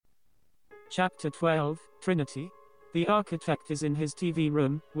Chapter 12, Trinity. The architect is in his TV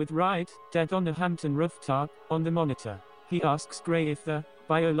room, with Wright, dead on a Hampton rooftop, on the monitor. He asks Gray if the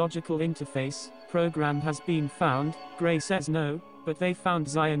biological interface program has been found. Gray says no, but they found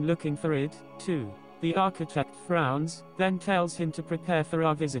Zion looking for it, too. The architect frowns, then tells him to prepare for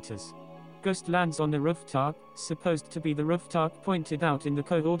our visitors. Ghost lands on a rooftop, supposed to be the rooftop pointed out in the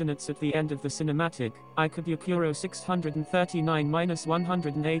coordinates at the end of the cinematic. Ikebukuro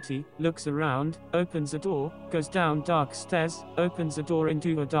 639-180, looks around, opens a door, goes down dark stairs, opens a door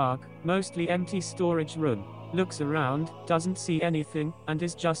into a dark, mostly empty storage room. Looks around, doesn't see anything, and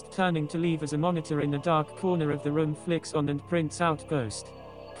is just turning to leave as a monitor in the dark corner of the room flicks on and prints out Ghost.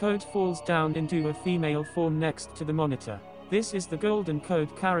 Code falls down into a female form next to the monitor. This is the Golden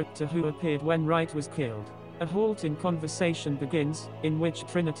Code character who appeared when Wright was killed. A halt in conversation begins, in which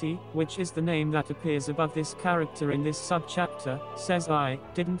Trinity, which is the name that appears above this character in this subchapter, says I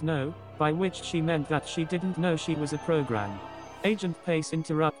didn't know, by which she meant that she didn't know she was a program. Agent Pace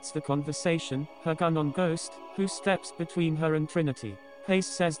interrupts the conversation, her gun on Ghost, who steps between her and Trinity. Pace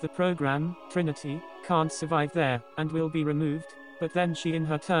says the program, Trinity, can't survive there, and will be removed. But then she in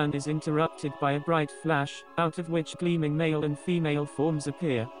her turn is interrupted by a bright flash, out of which gleaming male and female forms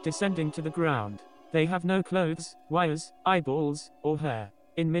appear, descending to the ground. They have no clothes, wires, eyeballs, or hair.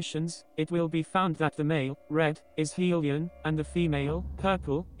 In missions, it will be found that the male, red, is Helion, and the female,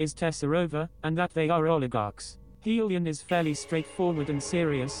 purple, is Tessarova, and that they are oligarchs. Helion is fairly straightforward and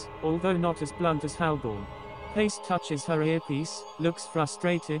serious, although not as blunt as Halborn. Pace touches her earpiece, looks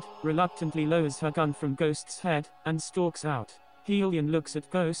frustrated, reluctantly lowers her gun from Ghost's head, and stalks out. Helion looks at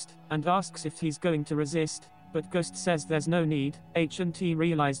Ghost, and asks if he's going to resist, but Ghost says there's no need. H&T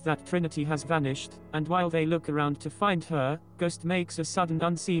realize that Trinity has vanished, and while they look around to find her, Ghost makes a sudden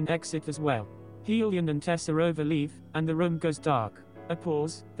unseen exit as well. Helion and Tessarova leave, and the room goes dark. A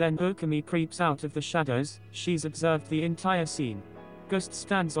pause, then Okami creeps out of the shadows. She's observed the entire scene. Ghost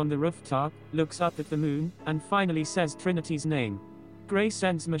stands on the rooftop, looks up at the moon, and finally says Trinity's name. Gray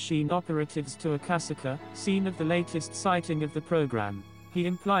sends machine operatives to Akasaka, scene of the latest sighting of the program. He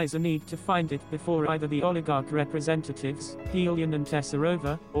implies a need to find it before either the oligarch representatives, Helion and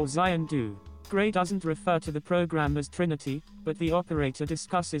Tessarova, or Zion do. Gray doesn't refer to the program as Trinity, but the operator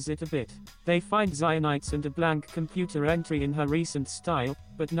discusses it a bit. They find Zionites and a blank computer entry in her recent style,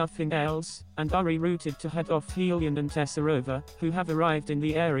 but nothing else, and are rerouted to head off Helion and Tessarova, who have arrived in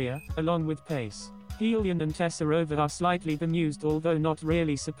the area, along with Pace. Helion and Tessarova are slightly bemused, although not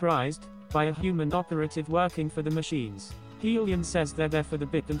really surprised, by a human operative working for the machines. Helion says they're there for the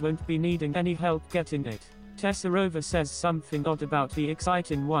bit and won't be needing any help getting it. Tessarova says something odd about the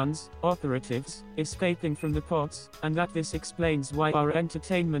exciting ones, operatives, escaping from the pods, and that this explains why our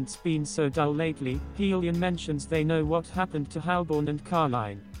entertainment's been so dull lately. Helion mentions they know what happened to Halborn and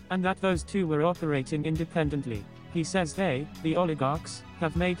Carline, and that those two were operating independently. He says they, the oligarchs,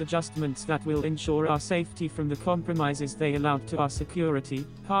 have made adjustments that will ensure our safety from the compromises they allowed to our security,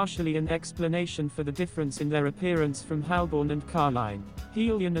 partially an explanation for the difference in their appearance from Halborn and Carline.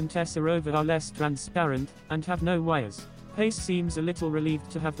 Helion and Tessarova are less transparent, and have no wires. Pace seems a little relieved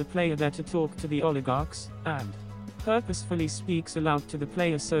to have the player there to talk to the oligarchs, and purposefully speaks aloud to the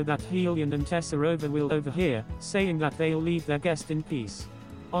player so that Helion and Tessarova will overhear, saying that they'll leave their guest in peace.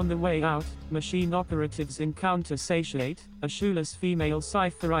 On the way out, machine operatives encounter Satiate, a shoeless female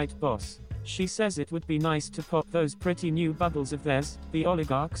cipherite boss. She says it would be nice to pop those pretty new bubbles of theirs, the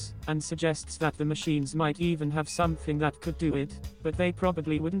oligarchs, and suggests that the machines might even have something that could do it, but they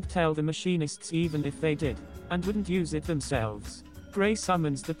probably wouldn't tell the machinists even if they did, and wouldn't use it themselves. Gray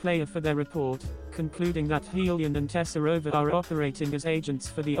summons the player for their report, concluding that Helion and Tessarova are operating as agents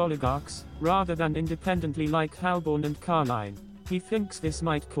for the oligarchs, rather than independently like Halborn and Carline. He thinks this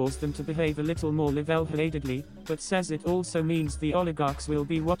might cause them to behave a little more level-headedly, but says it also means the oligarchs will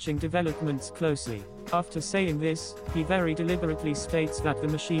be watching developments closely. After saying this, he very deliberately states that the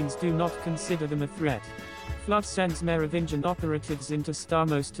machines do not consider them a threat. Flood sends Merovingian operatives into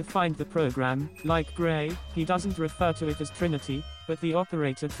Stamos to find the program. Like Gray, he doesn't refer to it as Trinity, but the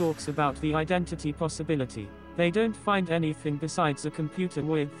operator talks about the identity possibility. They don't find anything besides a computer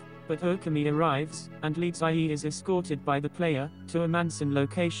with, but Okami arrives, and leads i.e. is escorted by the player, to a Manson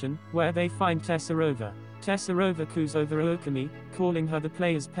location, where they find Tessarova. Tessarova coos over Okami, calling her the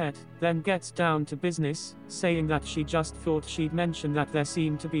player's pet, then gets down to business, saying that she just thought she'd mention that there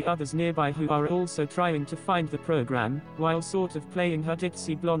seem to be others nearby who are also trying to find the program, while sort of playing her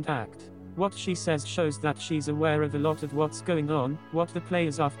ditzy blonde act. What she says shows that she's aware of a lot of what's going on, what the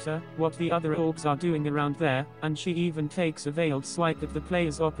player's after, what the other orgs are doing around there, and she even takes a veiled swipe at the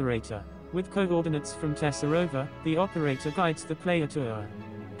player's operator. With coordinates from Tessarova, the operator guides the player to her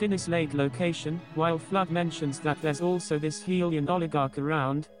Lake location, while Flood mentions that there's also this Helian oligarch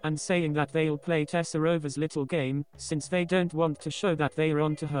around, and saying that they'll play Tessarova's little game, since they don't want to show that they are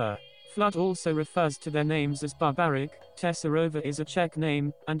onto her. Flood also refers to their names as barbaric. Tessarova is a Czech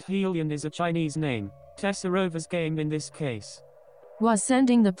name, and Helian is a Chinese name. Tessarova's game in this case was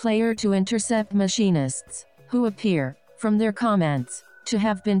sending the player to intercept machinists, who appear, from their comments, to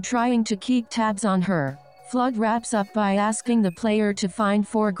have been trying to keep tabs on her. Flood wraps up by asking the player to find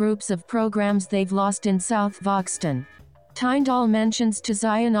 4 groups of programs they've lost in South Voxton. Tyndall mentions to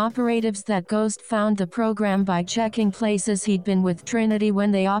Zion operatives that Ghost found the program by checking places he'd been with Trinity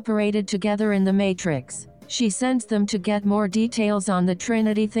when they operated together in the Matrix. She sends them to get more details on the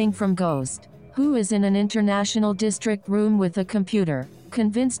Trinity thing from Ghost, who is in an international district room with a computer,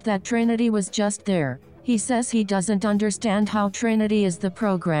 convinced that Trinity was just there. He says he doesn't understand how Trinity is the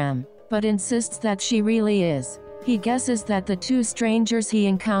program, but insists that she really is. He guesses that the 2 strangers he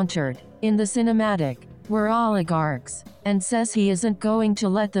encountered, in the cinematic, were oligarchs, and says he isn't going to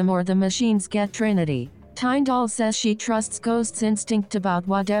let them or the machines get Trinity. Tyndall says she trusts Ghost's instinct about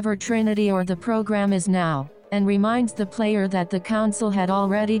whatever Trinity or the program is now, and reminds the player that the Council had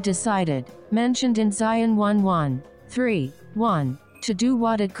already decided, mentioned in Zion 113.1, to do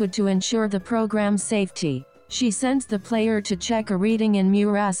what it could to ensure the program's safety. She sends the player to check a reading in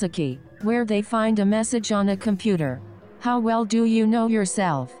Murasaki, where they find a message on a computer. How well do you know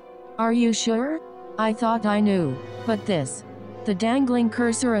yourself? Are you sure? I thought I knew. But this. The dangling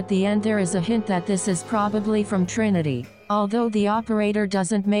cursor at the end there is a hint that this is probably from Trinity, although the operator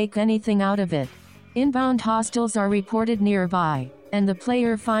doesn't make anything out of it. Inbound hostiles are reported nearby, and the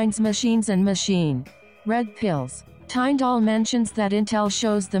player finds machines and machine red pills. Tyndall mentions that intel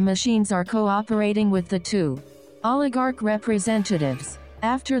shows the machines are cooperating with the 2 oligarch representatives.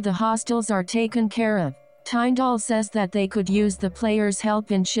 After the hostiles are taken care of, Tyndall says that they could use the player's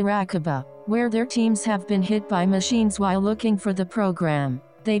help in Shirakaba, where their teams have been hit by machines while looking for the program.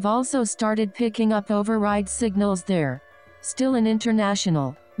 They've also started picking up override signals there. Still in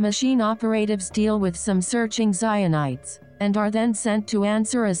international, machine operatives deal with some searching Zionites, and are then sent to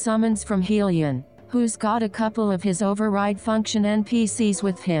answer a summons from Helian, who's got a couple of his override function NPCs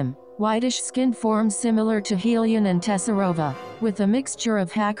with him. Whitish-skinned forms similar to Helian and Tessarova, with a mixture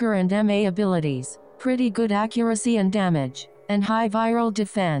of hacker and MA abilities, pretty good accuracy and damage, and high viral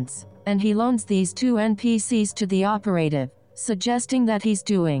defense, and he loans these 2 NPCs to the operative, suggesting that he's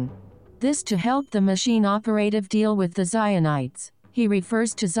doing this to help the machine operative deal with the Zionites. He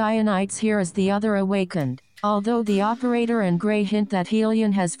refers to Zionites here as the Other Awakened, although the operator and Gray hint that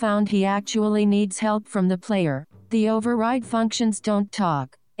Helian has found he actually needs help from the player. The override functions don't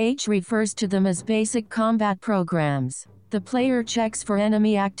talk. H refers to them as basic combat programs. The player checks for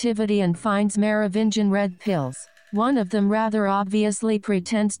enemy activity and finds Merovingian red pills. One of them rather obviously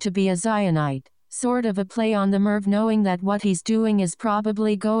pretends to be a Zionite, sort of a play on the Merv, knowing that what he's doing is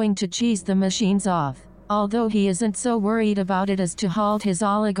probably going to cheese the machines off, although he isn't so worried about it as to halt his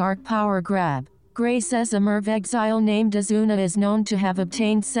oligarch power grab. Gray says a Merv exile named Azuna is known to have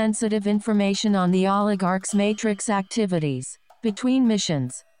obtained sensitive information on the oligarch's matrix activities. Between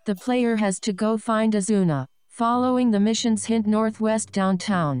missions, the player has to go find Azuna, following the mission's hint northwest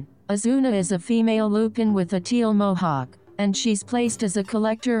downtown. Azuna is a female Lupin with a teal mohawk, and she's placed as a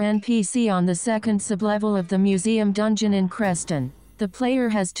collector NPC on the 2nd sublevel of the museum dungeon in Creston. The player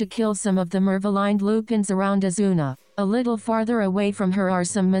has to kill some of the Merv-aligned Lupins around Azuna. A little farther away from her are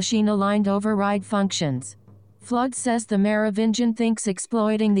some machine-aligned override functions. Flood says the Merovingian thinks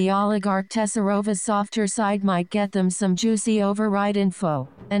exploiting the oligarch Tessarova's softer side might get them some juicy override info,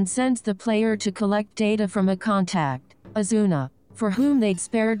 and sends the player to collect data from a contact, Azuna, for whom they'd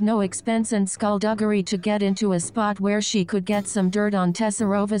spared no expense and skullduggery to get into a spot where she could get some dirt on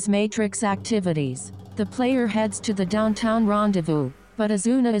Tessarova's matrix activities. The player heads to the downtown rendezvous, but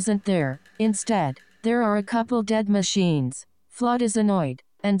Azuna isn't there. Instead, there are a couple dead machines. Flood is annoyed,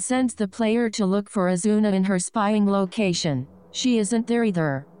 and sends the player to look for Azuna in her spying location. She isn't there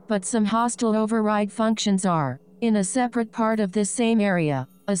either, but some hostile override functions are. In a separate part of this same area,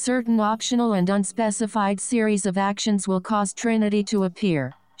 a certain optional and unspecified series of actions will cause Trinity to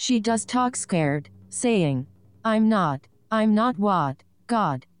appear. She does talk scared, saying, I'm not what?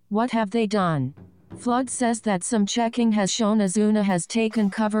 God, what have they done? Flood says that some checking has shown Azuna has taken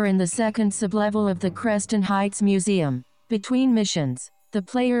cover in the 2nd sublevel of the Creston Heights Museum. Between missions, the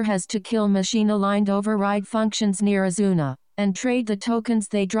player has to kill machine-aligned override functions near Azuna, and trade the tokens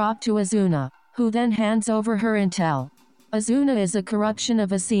they drop to Azuna, who then hands over her intel. Azuna is a corruption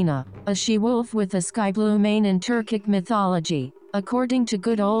of Asina, a she-wolf with a sky-blue mane in Turkic mythology, according to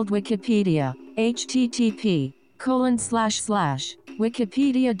good old Wikipedia. http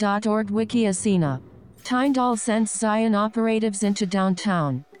Wikipedia.org Wiki Asina. Tyndall sends Zion operatives into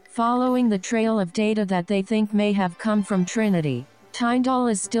downtown, following the trail of data that they think may have come from Trinity. Tyndall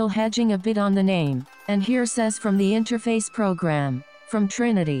is still hedging a bit on the name, and here says from the interface program, from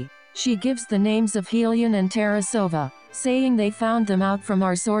Trinity. She gives the names of Helion and Tarasova, saying they found them out from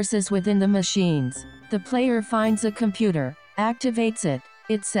our sources within the machines. The player finds a computer, activates it,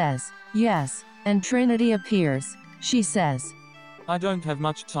 it says, yes, and Trinity appears. She says, I don't have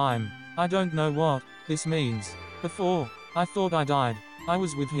much time. I don't know what this means. Before, I thought I died. I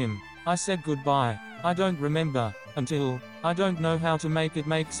was with him. I said goodbye. I don't remember, until, I don't know how to make it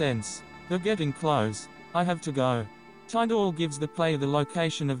make sense. They're getting close. I have to go. Tyndall gives the player the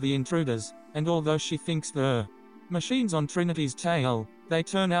location of the intruders, and although she thinks they're machines on Trinity's tail, they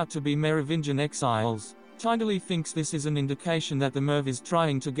turn out to be Merovingian exiles. Tyndall thinks this is an indication that the Merv is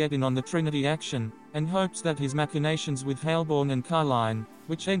trying to get in on the Trinity action, and hopes that his machinations with Halborn and Carline,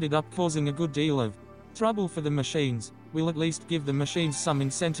 which ended up causing a good deal of trouble for the machines, will at least give the machines some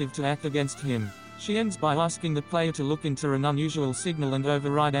incentive to act against him. She ends by asking the player to look into an unusual signal and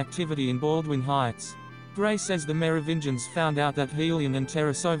override activity in Baldwin Heights. Gray says the Merovingians found out that Helion and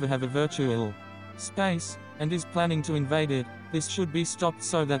Tarasova have a virtual space, and is planning to invade it. This should be stopped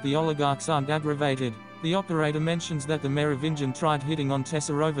so that the oligarchs aren't aggravated. The operator mentions that the Merovingian tried hitting on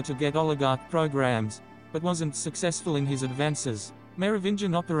Tesarova to get oligarch programs, but wasn't successful in his advances.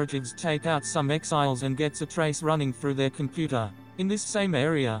 Merovingian operatives take out some exiles and gets a trace running through their computer. In this same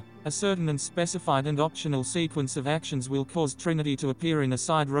area, a certain unspecified and optional sequence of actions will cause Trinity to appear in a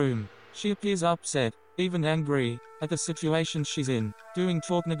side room. She appears upset, even angry, at the situation she's in, doing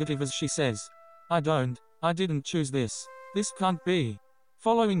talk negative as she says, I didn't choose this. This can't be.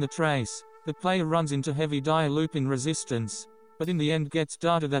 Following the trace, the player runs into heavy dire looping resistance, but in the end gets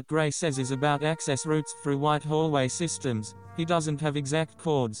data that Gray says is about access routes through white hallway systems. He doesn't have exact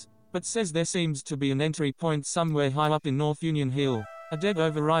codes, but says there seems to be an entry point somewhere high up in North Union Hill. A dead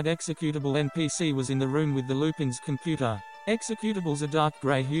override executable NPC was in the room with the Lupin's computer. Executables are dark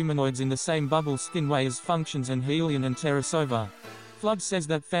gray humanoids in the same bubble skin way as Functions and Helion and Tarasova. Flood says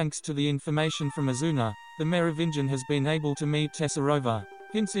that thanks to the information from Azuna, the Merovingian has been able to meet Tesarova.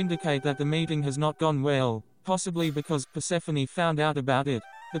 Hints indicate that the meeting has not gone well, possibly because Persephone found out about it.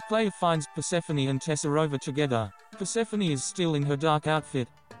 The player finds Persephone and Tesarova together. Persephone is still in her dark outfit,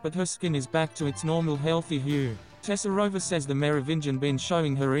 but her skin is back to its normal healthy hue. Tesarova says the Merovingian been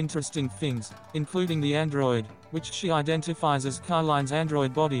showing her interesting things, including the android, which she identifies as Carline's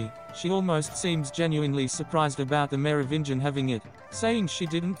android body. She almost seems genuinely surprised about the Merovingian having it, saying she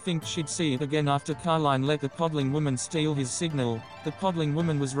didn't think she'd see it again after Carline let the Podling woman steal his signal. The Podling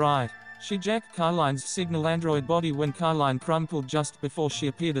woman was right. She jacked Carline's signal android body when Carline crumpled just before she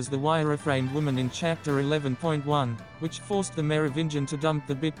appeared as the wireframed woman in Chapter 11.1, which forced the Merovingian to dump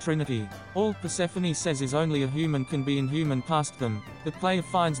the bit Trinity. All Persephone says is only a human can be inhuman past them. The player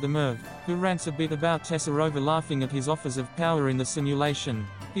finds the Merv, who rants a bit about Tesarova laughing at his offers of power in the simulation.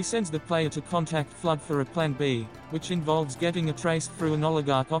 He sends the player to contact Flood for a plan B, which involves getting a trace through an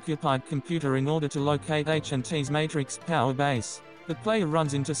oligarch-occupied computer in order to locate H&T's Matrix power base. The player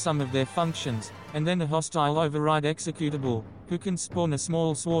runs into some of their functions, and then a hostile override executable, who can spawn a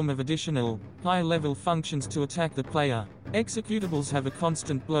small swarm of additional, higher-level functions to attack the player. Executables have a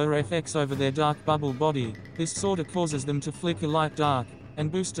constant blur FX over their dark bubble body. This sorta causes them to flicker light dark,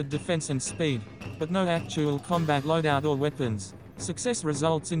 and boosted defense and speed, but no actual combat loadout or weapons. Success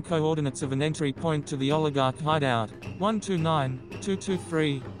results in coordinates of an entry point to the oligarch hideout,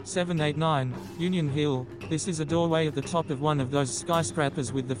 129-223-789, Union Hill. This is a doorway at the top of one of those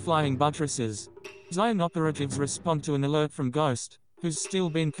skyscrapers with the flying buttresses. Zion operatives respond to an alert from Ghost, who's still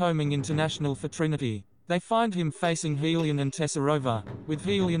been combing International for Trinity. They find him facing Helion and Tesarova, with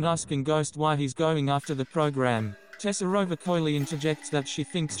Helion asking Ghost why he's going after the program. Tesarova coyly interjects that she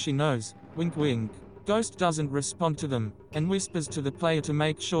thinks she knows, wink wink. Ghost doesn't respond to them, and whispers to the player to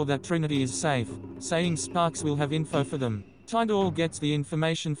make sure that Trinity is safe, saying Sparks will have info for them. Tyndall gets the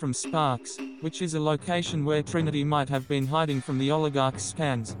information from Sparks, which is a location where Trinity might have been hiding from the oligarch's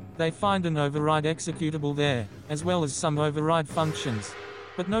scans. They find an override executable there, as well as some override functions.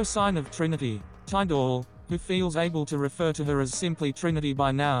 But no sign of Trinity. Tyndall, who feels able to refer to her as simply Trinity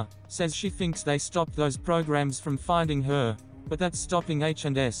by now, says she thinks they stopped those programs from finding her, but that stopping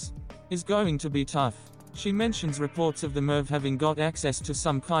H&S is going to be tough. She mentions reports of the Merv having got access to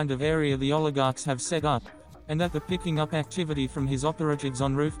some kind of area the oligarchs have set up, and that the picking up activity from his operatives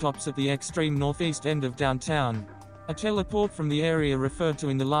on rooftops at the extreme northeast end of downtown. A teleport from the area referred to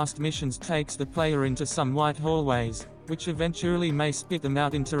in the last missions takes the player into some white hallways, which eventually may spit them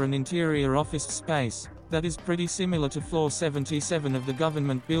out into an interior office space. that is pretty similar to floor 77 of the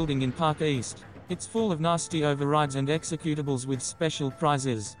government building in Park East. It's full of nasty overrides and executables with special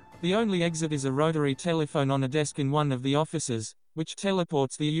prizes. The only exit is a rotary telephone on a desk in one of the offices, which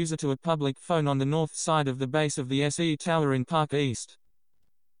teleports the user to a public phone on the north side of the base of the SE Tower in Park East.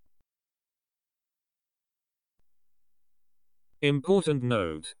 Important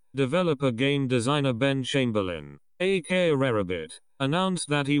note: developer game designer Ben Chamberlain, aka Rarabit, announced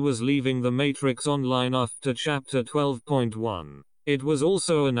that he was leaving The Matrix Online after Chapter 12.1. It was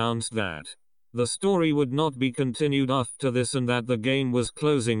also announced that the story would not be continued after this and that the game was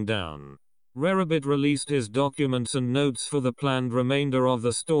closing down. Rarabit released his documents and notes for the planned remainder of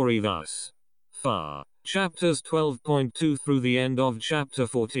the story thus far. Chapters 12.2 through the end of Chapter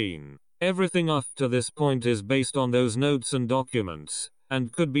 14. Everything after this point is based on those notes and documents,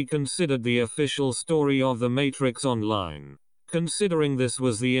 and could be considered the official story of The Matrix Online. Considering this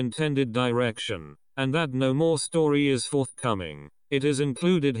was the intended direction, and that no more story is forthcoming, it is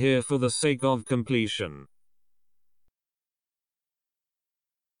included here for the sake of completion.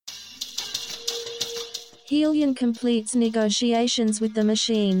 Helion completes negotiations with the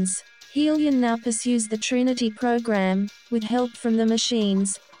machines. Helion now pursues the Trinity program, with help from the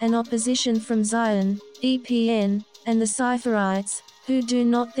machines, and opposition from Zion, EPN, and the Cypherites, who do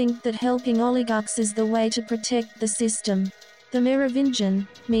not think that helping oligarchs is the way to protect the system. The Merovingian,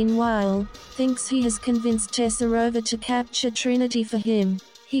 meanwhile, thinks he has convinced Tessarova to capture Trinity for him.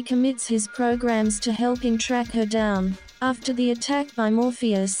 He commits his programs to helping track her down. After the attack by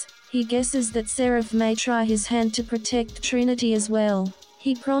Morpheus, he guesses that Seraph may try his hand to protect Trinity as well.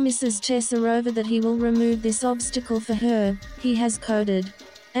 He promises Tessarova that he will remove this obstacle for her. He has coded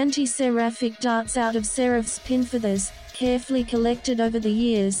anti-seraphic darts out of Seraph's pin feathers, carefully collected over the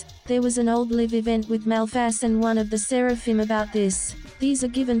years. There was an old live event with Malphas and one of the Seraphim about this. These are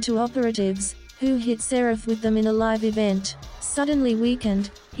given to operatives, who hit Seraph with them in a live event. Suddenly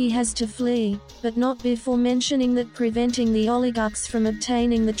weakened, he has to flee, but not before mentioning that preventing the oligarchs from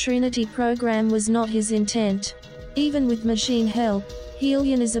obtaining the Trinity program was not his intent. Even with machine help,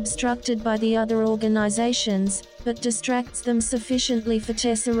 Helion is obstructed by the other organizations, but distracts them sufficiently for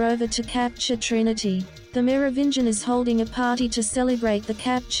Tessarova to capture Trinity. The Merovingian is holding a party to celebrate the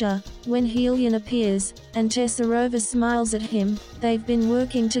capture, when Helion appears, and Tessarova smiles at him. They've been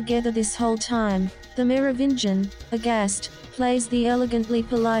working together this whole time. The Merovingian, aghast, plays the elegantly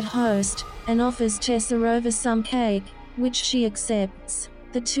polite host, and offers Tessarova some cake, which she accepts.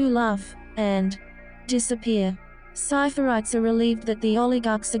 The two laugh, and disappear. Cypherites are relieved that the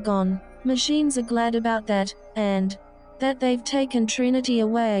oligarchs are gone. Machines are glad about that, and that they've taken Trinity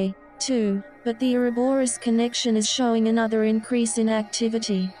away, too. But the Ouroboros connection is showing another increase in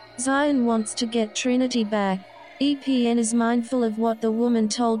activity. Zion wants to get Trinity back. EPN is mindful of what the woman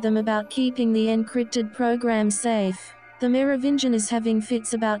told them about keeping the encrypted program safe. The Merovingian is having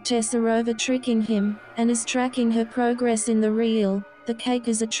fits about Tessarova tricking him, and is tracking her progress in the real. The cake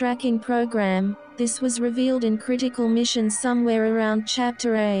is a tracking program. This was revealed in Critical Mission somewhere around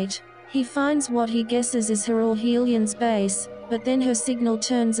Chapter 8. He finds what he guesses is her or Helion's base, but then her signal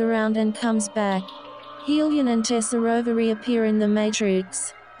turns around and comes back. Helion and Tessarova reappear in the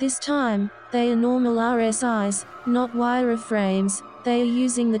Matrix. This time, they are normal RSIs, not wireframes. They are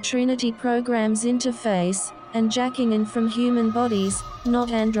using the Trinity program's interface, and jacking in from human bodies,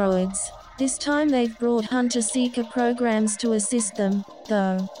 not androids. This time they've brought hunter-seeker programs to assist them,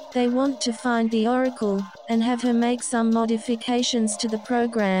 though. They want to find the Oracle, and have her make some modifications to the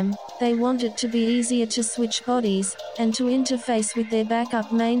program. They want it to be easier to switch bodies, and to interface with their backup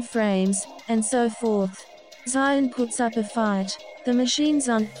mainframes, and so forth. Zion puts up a fight. The machines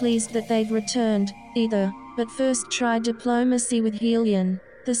aren't pleased that they've returned, either, but first try diplomacy with Helion.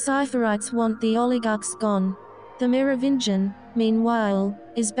 The Cypherites want the oligarchs gone. The Merovingian, meanwhile,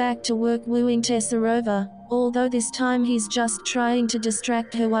 is back to work wooing Tessarova, although this time he's just trying to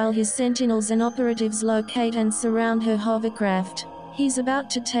distract her while his sentinels and operatives locate and surround her hovercraft. He's about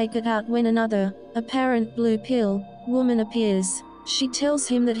to take it out when another, apparent blue pill, woman appears. She tells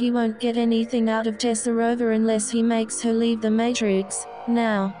him that he won't get anything out of Tessarova unless he makes her leave the Matrix.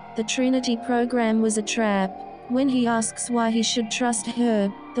 Now, the Trinity program was a trap. When he asks why he should trust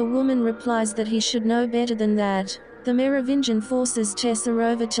her, the woman replies that he should know better than that. The Merovingian forces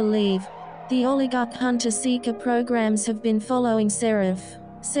Tessarova to leave. The oligarch hunter-seeker programs have been following Seraph.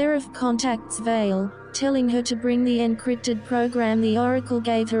 Seraph contacts Vale, telling her to bring the encrypted program the Oracle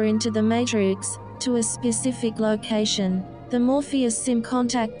gave her into the Matrix, to a specific location. The Morpheus sim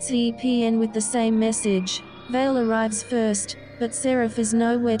contacts EPN with the same message. Vale arrives first, but Seraph is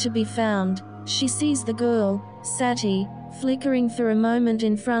nowhere to be found. She sees the girl, Sati, flickering for a moment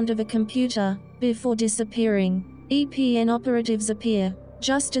in front of a computer, before disappearing. EPN operatives appear,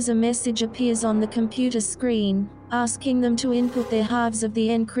 just as a message appears on the computer screen, asking them to input their halves of the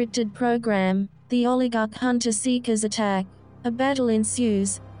encrypted program. The oligarch hunter-seekers attack. A battle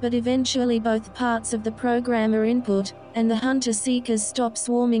ensues, but eventually both parts of the program are input, and the hunter-seekers stop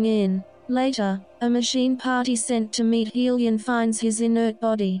swarming in. Later, a machine party sent to meet Helion finds his inert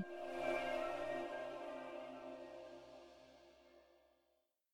body.